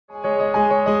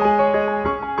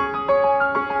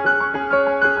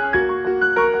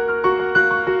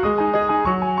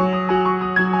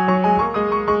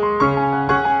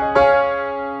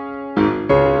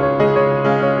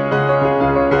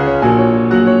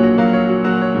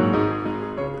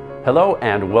Hello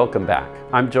and welcome back.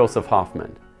 I'm Joseph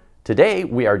Hoffman. Today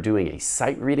we are doing a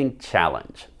sight reading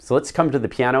challenge. So let's come to the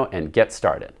piano and get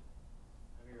started.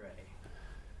 Are you ready?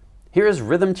 Here is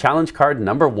rhythm challenge card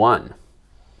number 1.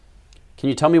 Can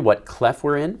you tell me what clef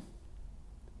we're in?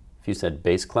 If you said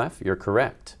bass clef, you're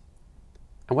correct.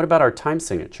 And what about our time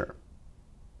signature?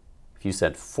 If you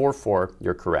said 4/4,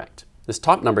 you're correct. This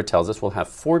top number tells us we'll have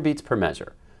 4 beats per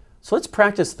measure. So let's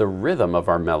practice the rhythm of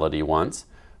our melody once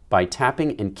by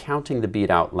tapping and counting the beat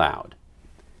out loud.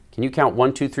 Can you count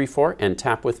 1, 2, 3, 4 and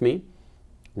tap with me?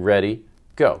 Ready,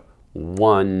 go.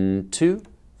 1, 2,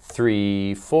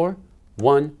 3, 4.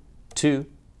 1, 2,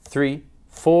 3,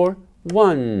 4.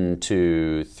 1,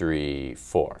 2, 3,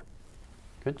 4.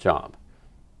 Good job.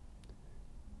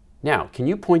 Now, can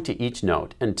you point to each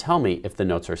note and tell me if the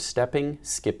notes are stepping,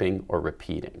 skipping, or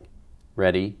repeating?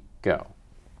 Ready, go.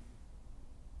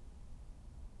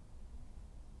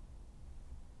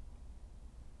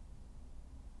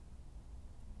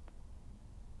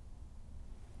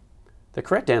 The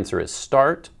correct answer is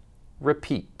start,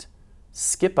 repeat,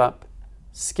 skip up,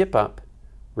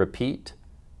 repeat,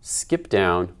 skip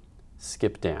down,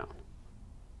 skip down.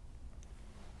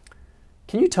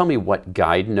 Can you tell me what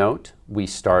guide note we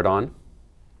start on?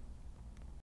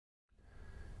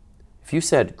 If you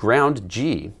said ground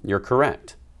G, you're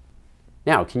correct.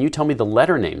 Now, can you tell me the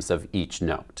letter names of each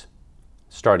note,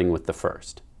 starting with the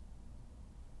first?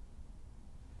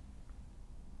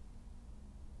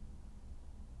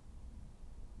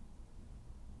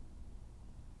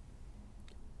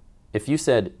 If you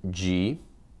said G,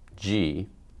 G,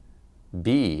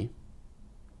 B,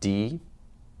 D,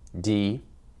 D,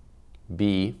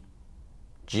 B,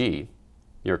 G,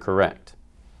 you're correct.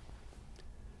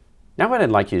 Now what I'd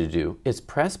like you to do is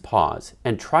press pause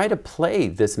and try to play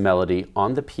this melody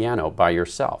on the piano by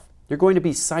yourself. You're going to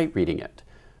be sight reading it.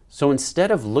 So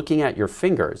instead of looking at your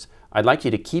fingers, I'd like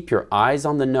you to keep your eyes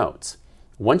on the notes.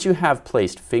 Once you have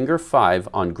placed finger 5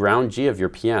 on ground G of your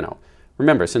piano,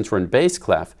 remember, since we're in bass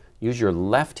clef, use your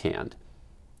left hand.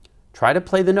 Try to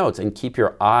play the notes and keep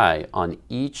your eye on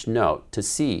each note to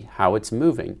see how it's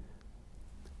moving.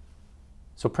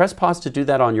 So press pause to do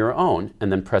that on your own,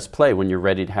 and then press play when you're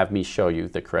ready to have me show you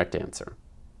the correct answer.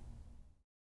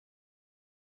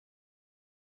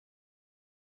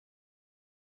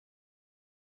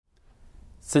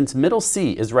 Since middle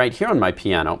C is right here on my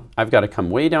piano, I've got to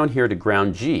come way down here to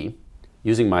ground G.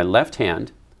 Using my left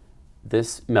hand,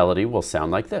 this melody will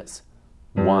sound like this.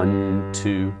 1,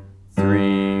 2,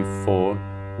 3, 4.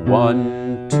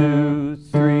 1, 2,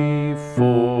 3,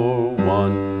 4.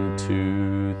 1,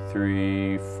 2,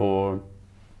 3, 4.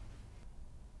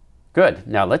 Good.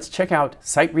 Now let's check out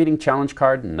sight reading challenge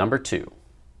card number 2.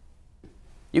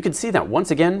 You can see that once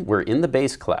again we're in the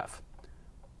bass clef.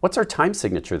 What's our time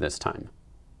signature this time?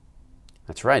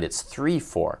 That's right, it's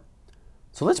 3/4.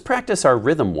 So let's practice our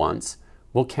rhythm once.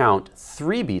 We'll count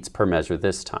 3 beats per measure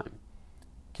this time.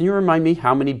 Can you remind me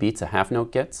how many beats a half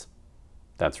note gets?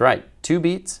 That's right, 2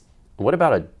 beats. And what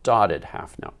about a dotted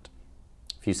half note?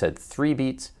 If you said 3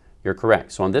 beats, you're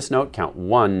correct. So on this note, count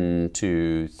 1,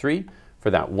 2, 3 for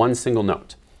that one single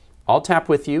note. I'll tap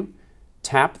with you,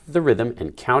 tap the rhythm,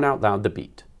 and count out loud the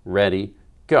beat. Ready,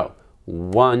 go.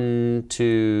 1,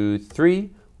 2,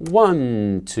 3.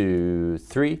 1, 2,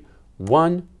 3.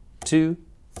 1, 2,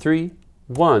 3.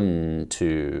 1,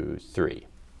 2, 3.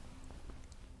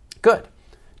 Good.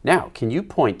 Now, can you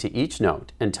point to each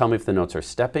note and tell me if the notes are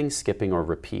stepping, skipping, or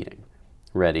repeating?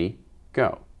 Ready,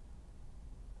 go.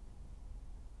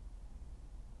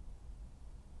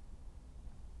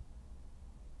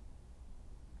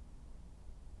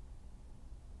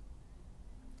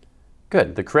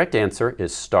 Good. The correct answer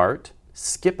is start,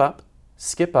 skip up,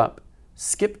 skip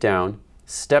down,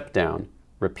 step down,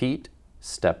 repeat,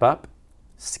 step up,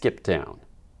 skip down.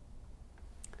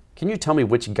 Can you tell me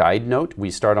which guide note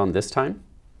we start on this time?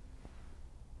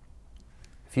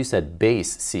 If you said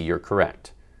bass C, you're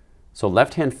correct. So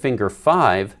left hand finger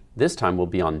 5 this time will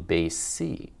be on bass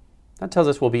C. That tells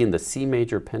us we'll be in the C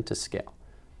major pentascale.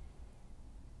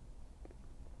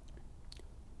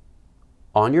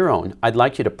 On your own, I'd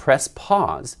like you to press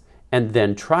pause and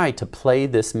then try to play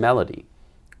this melody.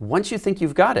 Once you think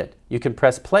you've got it, you can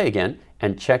press play again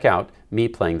and check out me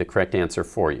playing the correct answer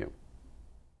for you.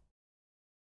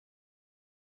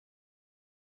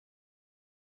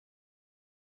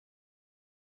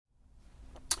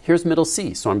 Here's middle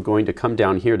C, so I'm going to come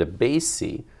down here to bass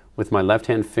C with my left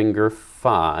hand finger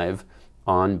 5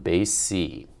 on bass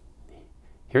C.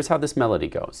 Here's how this melody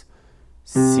goes.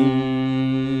 C,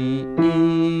 E,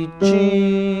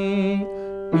 G,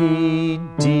 E,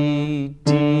 D,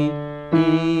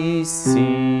 3, C.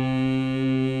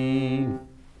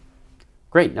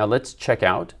 Great, now let's check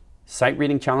out Sight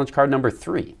Reading Challenge Card number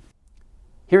 3.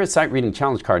 Here is Sight Reading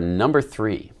Challenge Card number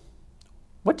 3.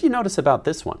 What do you notice about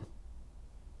this one?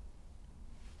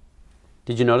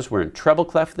 Did you notice we're in treble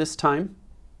clef this time?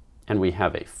 And we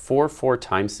have a 4/4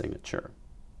 time signature.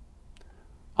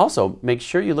 Also, make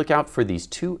sure you look out for these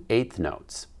 2/8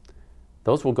 notes.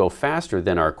 Those will go faster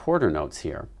than our quarter notes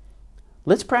here.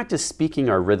 Let's practice speaking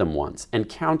our rhythm once and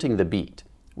counting the beat.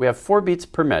 We have 4 beats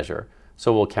per measure,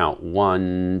 so we'll count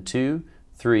 1, 2,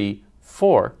 3,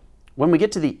 4. When we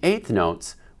get to the 8th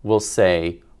notes, we'll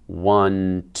say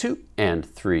 1, 2, and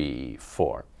 3,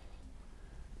 4.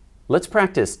 Let's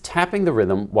practice tapping the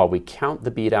rhythm while we count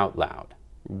the beat out loud.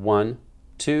 1,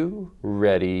 2,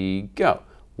 ready, go.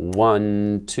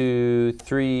 1, 2,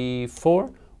 3,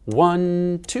 4.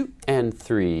 1, 2, and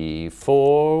 3,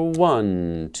 4.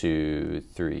 1, 2,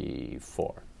 3,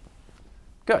 4.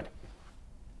 Good.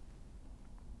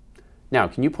 Now,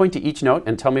 can you point to each note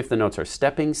and tell me if the notes are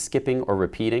stepping, skipping, or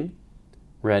repeating?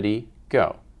 Ready,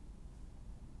 go.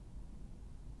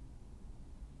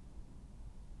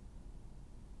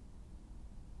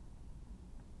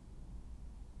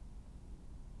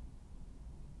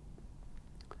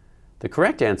 The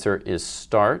correct answer is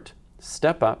start,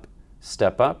 step up,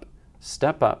 step up,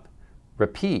 step up,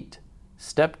 repeat,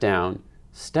 step down,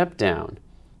 step down.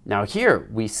 Now here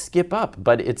we skip up,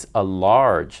 but it's a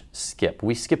large skip.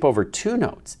 We skip over 2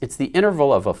 notes. It's the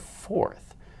interval of a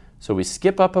 4th. So we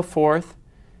skip up a 4th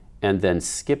and then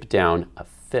skip down a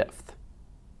 5th.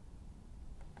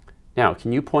 Now,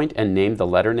 can you point and name the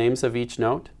letter names of each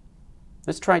note?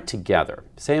 Let's try it together.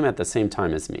 Say them at the same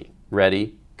time as me.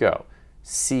 Ready, go.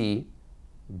 C,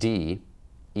 D,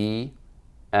 E,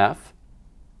 F,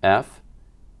 F,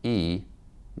 E,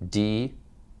 D,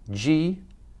 G,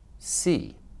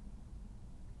 C.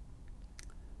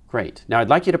 Great. Now I'd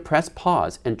like you to press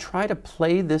pause and try to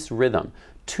play this rhythm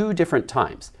 2 different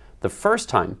times. The first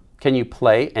time, can you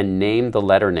play and name the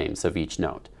letter names of each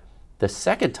note? The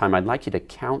second time, I'd like you to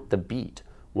count the beat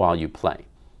while you play.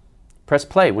 Press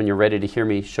play when you're ready to hear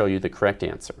me show you the correct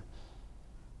answer.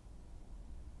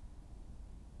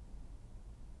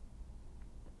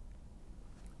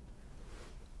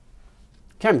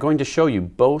 Okay, I'm going to show you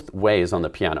both ways on the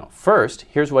piano. First,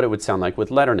 here's what it would sound like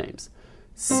with letter names.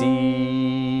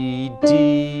 C,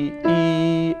 D,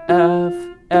 E, F,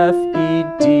 F, E,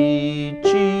 D,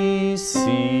 G, C.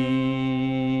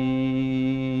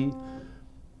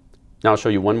 Now I'll show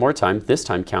you one more time, this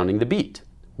time counting the beat.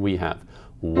 We have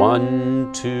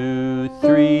 1, 2,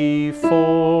 3,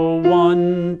 4,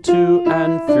 1, 2,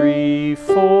 and 3,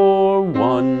 4,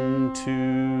 1,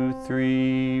 2,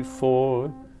 3,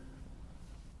 4.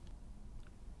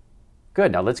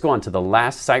 Good, now let's go on to the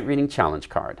last sight reading challenge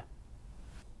card.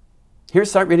 Here's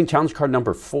sight reading challenge card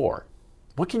number 4.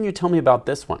 What can you tell me about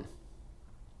this one?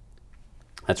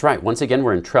 That's right, once again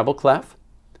we're in treble clef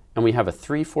and we have a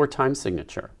 3/4 time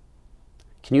signature.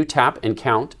 Can you tap and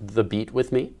count the beat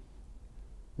with me?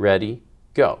 Ready,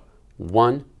 go.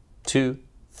 1, 2,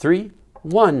 3,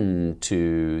 1,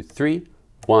 2, 3,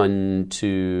 1,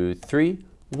 2, 3,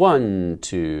 1,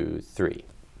 2, 3.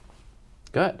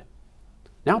 Good.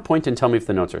 Now point and tell me if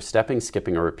the notes are stepping,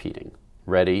 skipping, or repeating.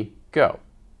 Ready, go.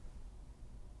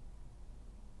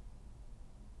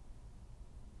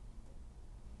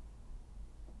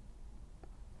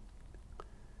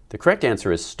 The correct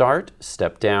answer is start,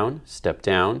 step down, step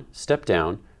down, step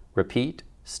down, repeat,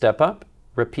 step up,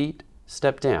 repeat,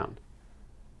 step down.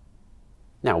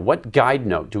 Now, what guide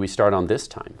note do we start on this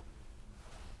time?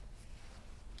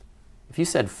 If you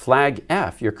said flag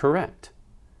F, you're correct.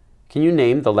 Can you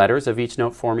name the letters of each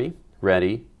note for me?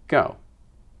 Ready, go.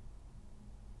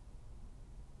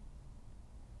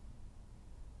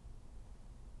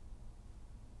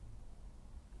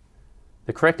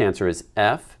 The correct answer is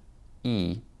F,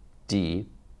 E, D,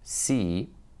 C,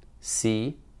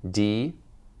 C, D,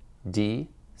 D,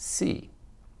 C.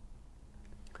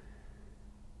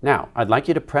 Now, I'd like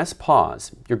you to press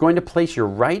pause. You're going to place your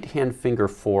right hand finger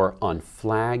 4 on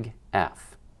flag F.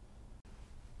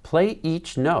 Play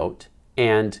each note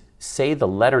and say the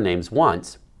letter names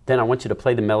once. Then I want you to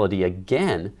play the melody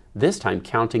again, this time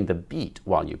counting the beat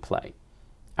while you play.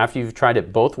 After you've tried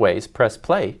it both ways, press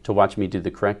play to watch me do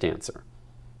the correct answer.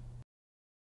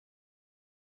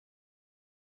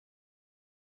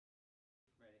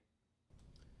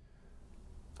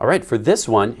 All right, for this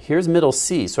one, here's middle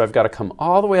C, so I've got to come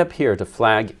all the way up here to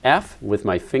flag F with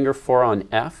my finger 4 on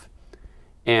F,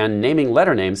 and naming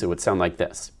letter names, it would sound like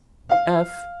this. F,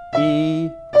 E,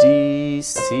 D,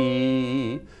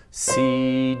 C,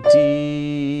 C,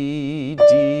 D,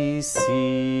 D,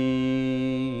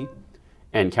 C.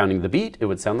 And counting the beat, it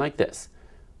would sound like this.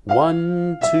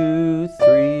 1, 2,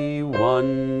 3,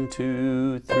 1,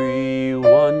 2, 3,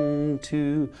 1,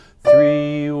 2,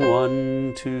 3,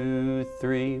 1, 2,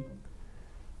 3.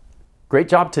 Great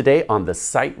job today on the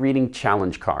sight reading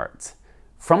challenge cards.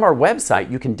 From our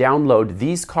website, you can download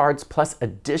these cards plus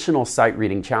additional sight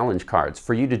reading challenge cards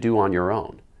for you to do on your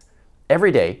own.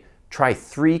 Every day, try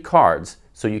 3 cards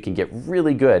so you can get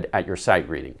really good at your sight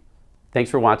reading. Thanks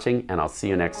for watching, and I'll see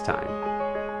you next time.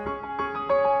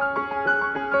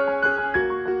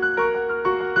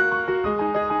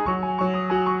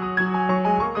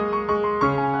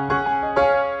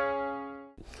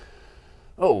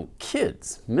 Oh,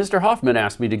 kids, Mr. Hoffman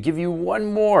asked me to give you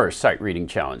one more sight reading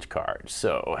challenge card,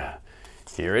 so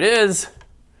here it is.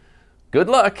 Good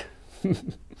luck.